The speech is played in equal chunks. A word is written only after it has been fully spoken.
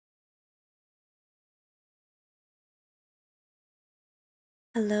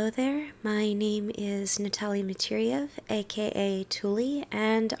Hello there, my name is Natalia Materiev, aka Tulie,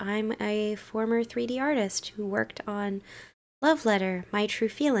 and I'm a former 3D artist who worked on Love Letter, My True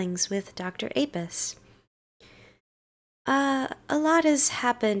Feelings with Dr. Apis. A lot has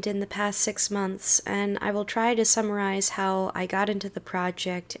happened in the past 6 months, and I will try to summarize how I got into the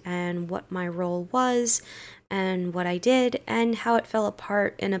project and what my role was, and what I did, and how it fell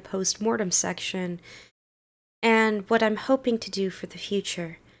apart in a post-mortem section, and what I'm hoping to do for the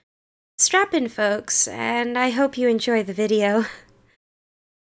future. Strap in, folks, and I hope you enjoy the video.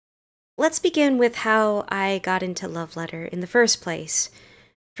 Let's begin with how I got into Love Letter in the first place.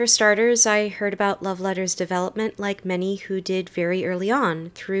 For starters, I heard about Love Letter's development like many who did very early on,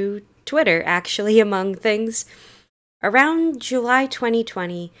 through Twitter, actually, among things. Around July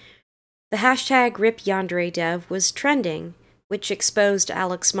 2020, the hashtag #RipYandereDev was trending, which exposed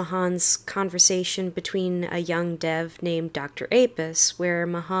Alex Mahan's conversation between a young dev named Dr. Apis, where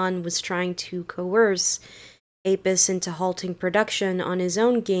Mahan was trying to coerce Apis into halting production on his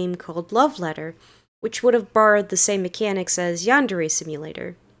own game called Love Letter, which would have borrowed the same mechanics as Yandere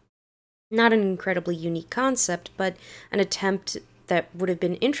Simulator. Not an incredibly unique concept, but an attempt that would have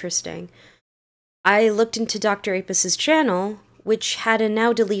been interesting. I looked into Dr. Apis's channel, which had a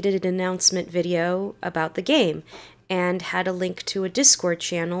now deleted announcement video about the game, and had a link to a Discord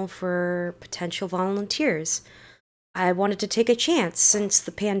channel for potential volunteers. I wanted to take a chance since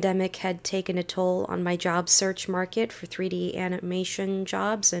the pandemic had taken a toll on my job search market for 3D animation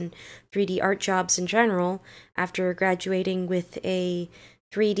jobs and 3D art jobs in general after graduating with a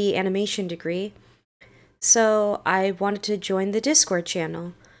 3D animation degree. So I wanted to join the Discord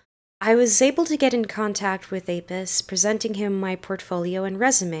channel. I was able to get in contact with Apis, presenting him my portfolio and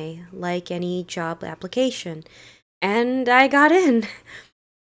resume, like any job application, and I got in.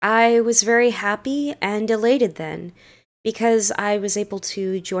 I was very happy and elated then, because I was able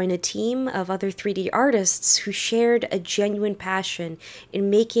to join a team of other 3D artists who shared a genuine passion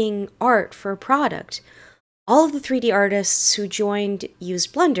in making art for a product. All of the 3D artists who joined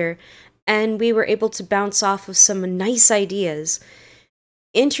used Blender, and we were able to bounce off of some nice ideas.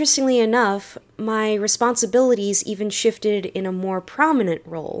 Interestingly enough, my responsibilities even shifted in a more prominent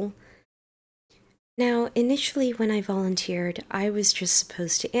role. Now, initially when I volunteered, I was just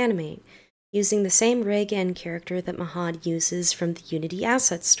supposed to animate, using the same rig and character that Mahad uses from the Unity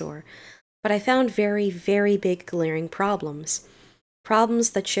Asset Store, but I found very big glaring problems. Problems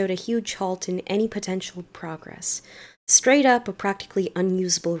that showed a huge halt in any potential progress. Straight up a practically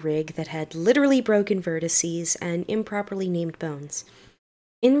unusable rig that had literally broken vertices and improperly named bones.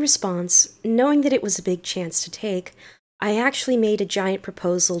 In response, knowing that it was a big chance to take, I actually made a giant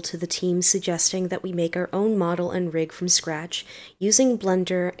proposal to the team suggesting that we make our own model and rig from scratch using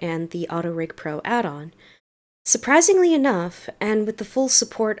Blender and the AutoRig Pro add-on. Surprisingly enough, and with the full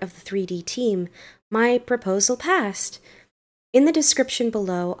support of the 3D team, my proposal passed. In the description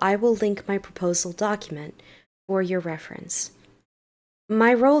below, I will link my proposal document for your reference.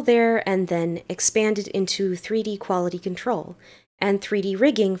 My role there and then expanded into 3D quality control and 3D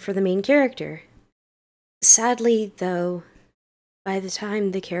rigging for the main character. Sadly, though, by the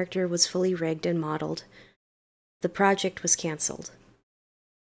time the character was fully rigged and modeled, the project was cancelled.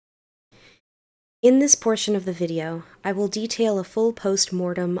 In this portion of the video, I will detail a full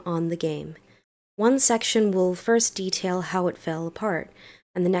post-mortem on the game. One section will first detail how it fell apart,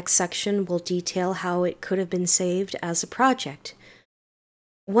 and the next section will detail how it could have been saved as a project.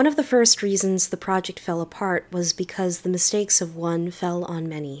 One of the first reasons the project fell apart was because the mistakes of one fell on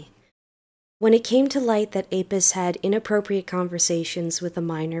many. When it came to light that Apis had inappropriate conversations with a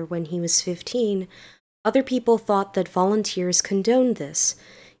minor when he was 15, other people thought that volunteers condoned this,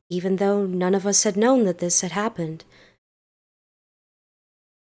 even though none of us had known that this had happened.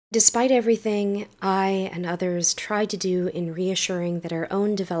 Despite everything I and others tried to do in reassuring that our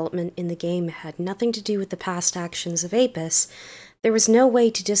own development in the game had nothing to do with the past actions of Apis, there was no way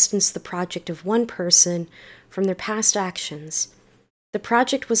to distance the project of one person from their past actions. The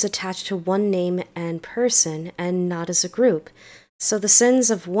project was attached to one name and person, and not as a group, so the sins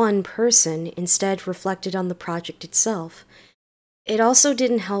of one person instead reflected on the project itself. It also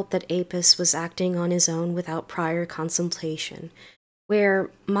didn't help that Apis was acting on his own without prior consultation, where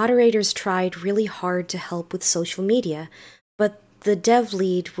moderators tried really hard to help with social media, but the dev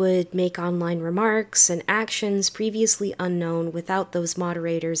lead would make online remarks and actions previously unknown without those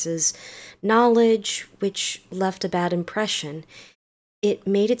moderators' knowledge, which left a bad impression. It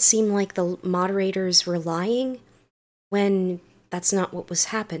made it seem like the moderators were lying, when that's not what was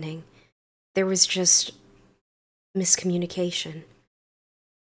happening. There was just miscommunication.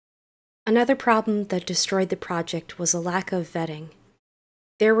 Another problem that destroyed the project was a lack of vetting.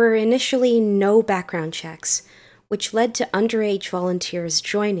 There were initially no background checks, which led to underage volunteers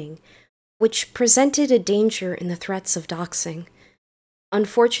joining, which presented a danger in the threats of doxing.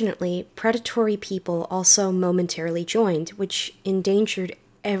 Unfortunately, predatory people also momentarily joined, which endangered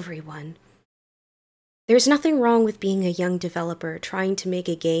everyone. There's nothing wrong with being a young developer trying to make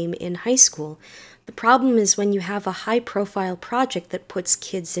a game in high school. The problem is when you have a high-profile project that puts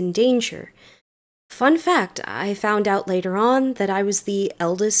kids in danger. Fun fact, I found out later on that I was the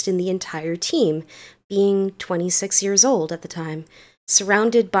eldest in the entire team, being 26 years old at the time,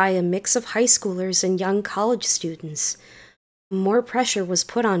 surrounded by a mix of high schoolers and young college students. More pressure was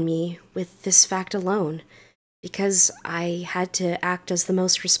put on me with this fact alone, because I had to act as the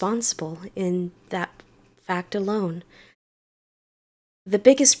most responsible in that fact alone. The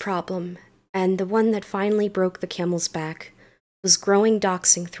biggest problem, and the one that finally broke the camel's back, was growing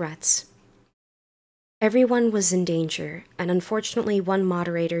doxing threats. Everyone was in danger, and unfortunately one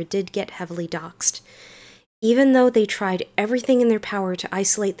moderator did get heavily doxed. Even though they tried everything in their power to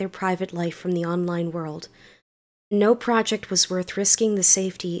isolate their private life from the online world, no project was worth risking the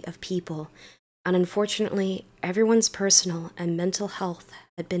safety of people, and unfortunately everyone's personal and mental health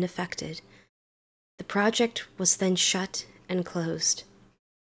had been affected. The project was then shut and closed.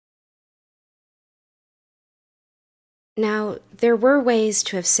 Now, there were ways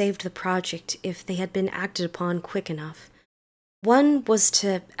to have saved the project if they had been acted upon quick enough. One was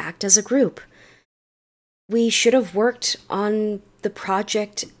to act as a group. We should have worked on the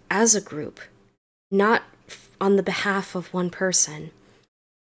project as a group, not on the behalf of one person.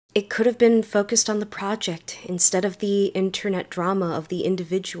 It could have been focused on the project instead of the internet drama of the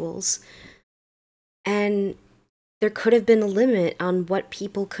individuals. And there could have been a limit on what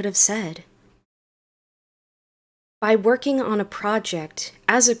people could have said. By working on a project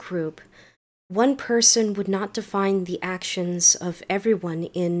as a group, one person would not define the actions of everyone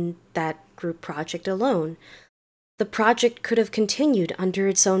in that group project alone. The project could have continued under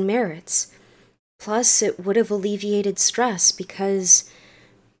its own merits. Plus, it would have alleviated stress because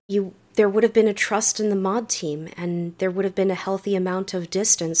there would have been a trust in the mod team, and there would have been a healthy amount of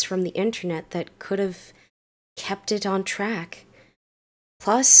distance from the internet that could have kept it on track.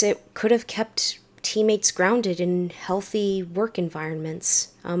 Plus, it could have kept teammates grounded in healthy work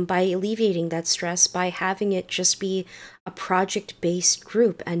environments by alleviating that stress by having it just be a project-based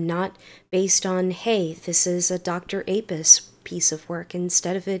group and not based on, hey, this is a Dr. Apis piece of work.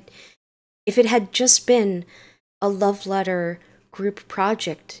 Instead of it, if it had just been a love letter group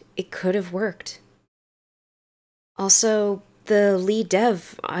project, it could have worked. Also, the lead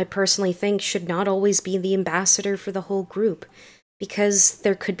dev, I personally think, should not always be the ambassador for the whole group, because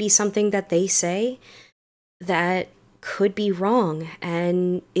there could be something that they say that could be wrong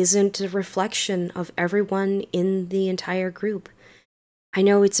and isn't a reflection of everyone in the entire group. I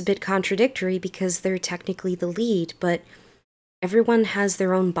know it's a bit contradictory because they're technically the lead, but everyone has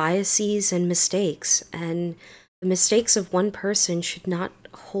their own biases and mistakes, and the mistakes of one person should not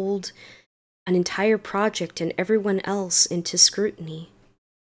hold an entire project and everyone else into scrutiny.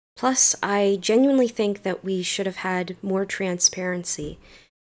 Plus, I genuinely think that we should have had more transparency.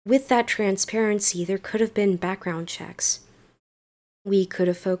 With that transparency, there could have been background checks. We could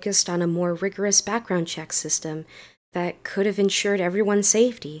have focused on a more rigorous background check system that could have ensured everyone's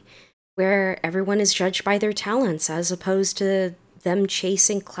safety, where everyone is judged by their talents as opposed to them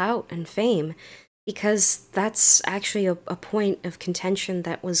chasing clout and fame, because that's actually a point of contention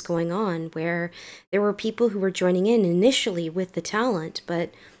that was going on, where there were people who were joining in initially with the talent,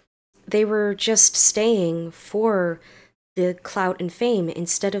 but they were just staying for the clout and fame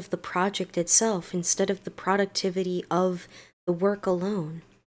instead of the project itself, instead of the productivity of the work alone.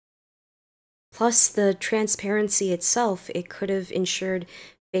 Plus, the transparency itself, it could have ensured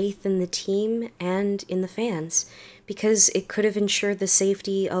faith in the team and in the fans, because it could have ensured the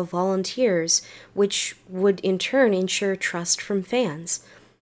safety of volunteers, which would in turn ensure trust from fans.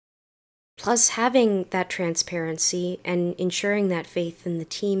 Plus, having that transparency and ensuring that faith in the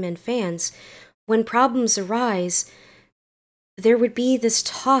team and fans, when problems arise, there would be this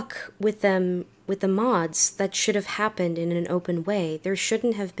talk with them, with the mods, that should have happened in an open way. There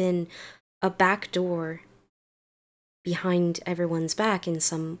shouldn't have been a back door behind everyone's back in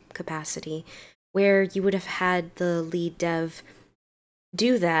some capacity, where you would have had the lead dev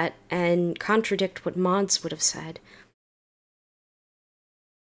do that and contradict what mods would have said.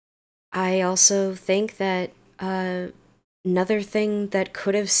 I also think that another thing that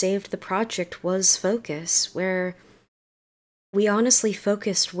could have saved the project was focus, where we honestly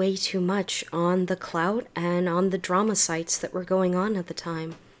focused way too much on the clout and on the drama sites that were going on at the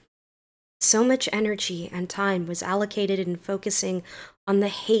time. So much energy and time was allocated in focusing on the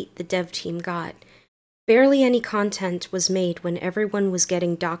hate the dev team got. Barely any content was made when everyone was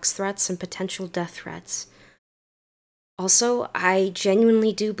getting dox threats and potential death threats. Also, I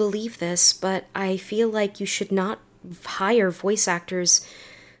genuinely do believe this, but I feel like you should not hire voice actors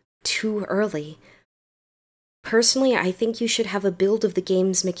too early. Personally, I think you should have a build of the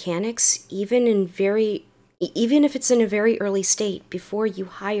game's mechanics, even if it's in a very early state, before you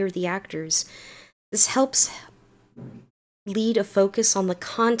hire the actors. This helps lead a focus on the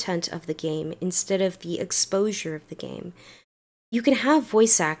content of the game instead of the exposure of the game. You can have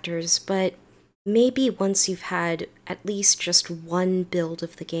voice actors, but maybe once you've had at least just one build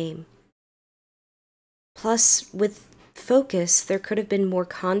of the game. Plus, with focus, there could have been more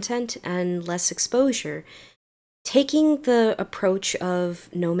content and less exposure. Taking the approach of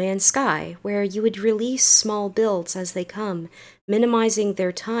No Man's Sky, where you would release small builds as they come, minimizing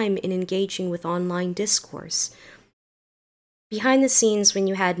their time in engaging with online discourse. Behind the scenes, when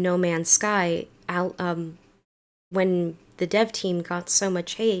you had No Man's Sky, when the dev team got so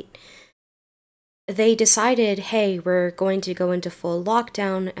much hate, they decided, hey, we're going to go into full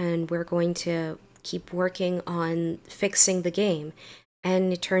lockdown and we're going to keep working on fixing the game.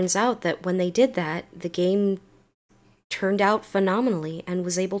 And it turns out that when they did that, the game turned out phenomenally and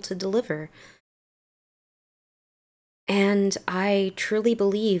was able to deliver. And I truly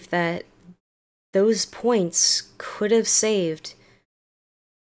believe that those points could have saved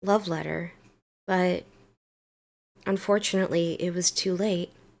Love Letter, but unfortunately, it was too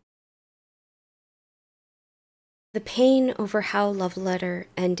late. The pain over how Love Letter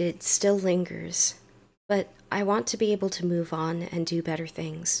ended still lingers, but I want to be able to move on and do better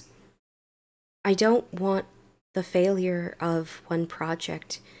things. I don't want the failure of one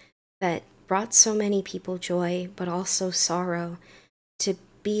project that brought so many people joy, but also sorrow, to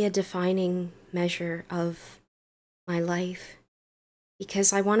be a defining measure of my life.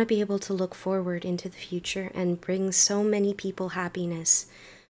 Because I want to be able to look forward into the future and bring so many people happiness.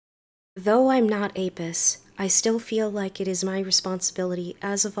 Though I'm not Apis, I still feel like it is my responsibility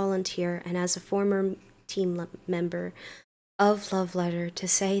as a volunteer and as a former team member of Love Letter to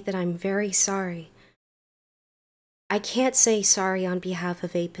say that I'm very sorry. I can't say sorry on behalf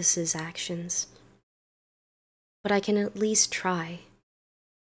of Apis's actions, but I can at least try,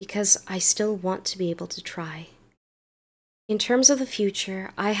 because I still want to be able to try. In terms of the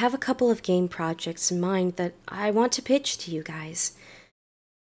future, I have a couple of game projects in mind that I want to pitch to you guys.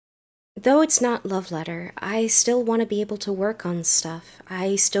 Though it's not Love Letter, I still want to be able to work on stuff.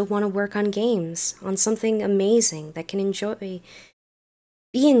 I still want to work on games, on something amazing that can be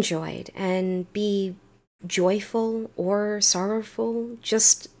enjoyed, and be joyful or sorrowful,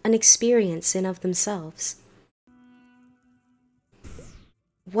 just an experience in of themselves.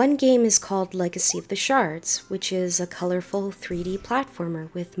 One game is called Legacy of the Shards, which is a colorful 3D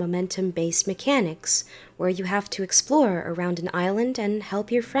platformer with momentum-based mechanics, where you have to explore around an island and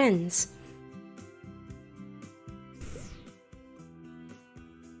help your friends.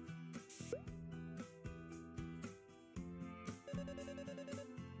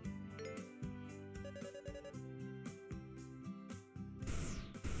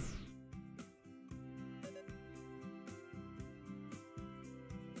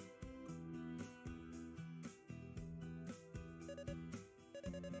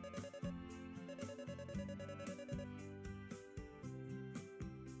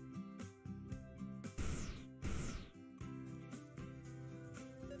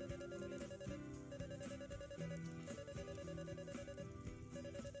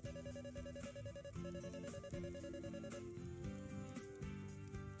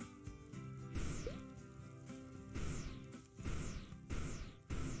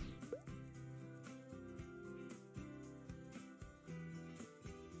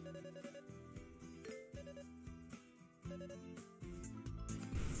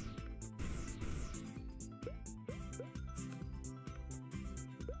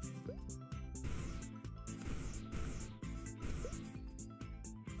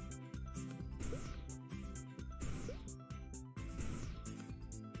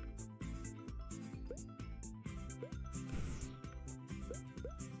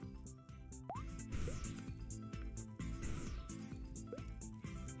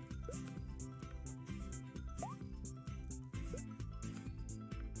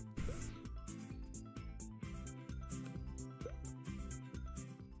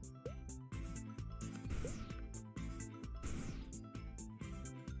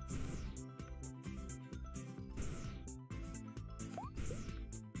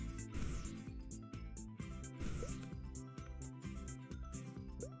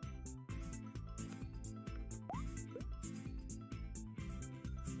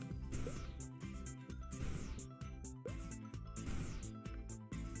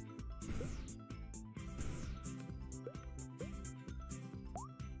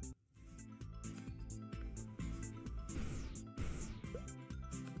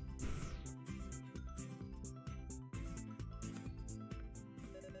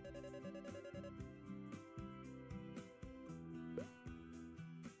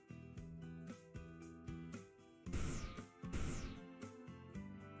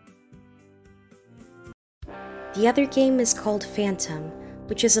 The other game is called Phantom,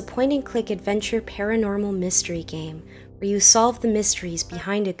 which is a point-and-click adventure paranormal mystery game where you solve the mysteries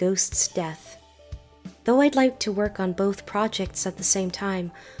behind a ghost's death. Though I'd like to work on both projects at the same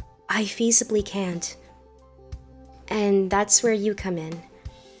time, I feasibly can't. And that's where you come in.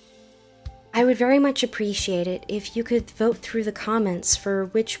 I would very much appreciate it if you could vote through the comments for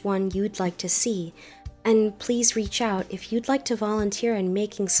which one you'd like to see, and please reach out if you'd like to volunteer in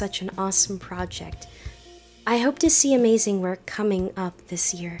making such an awesome project. I hope to see amazing work coming up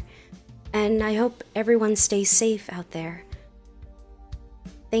this year, and I hope everyone stays safe out there.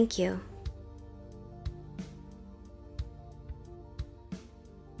 Thank you.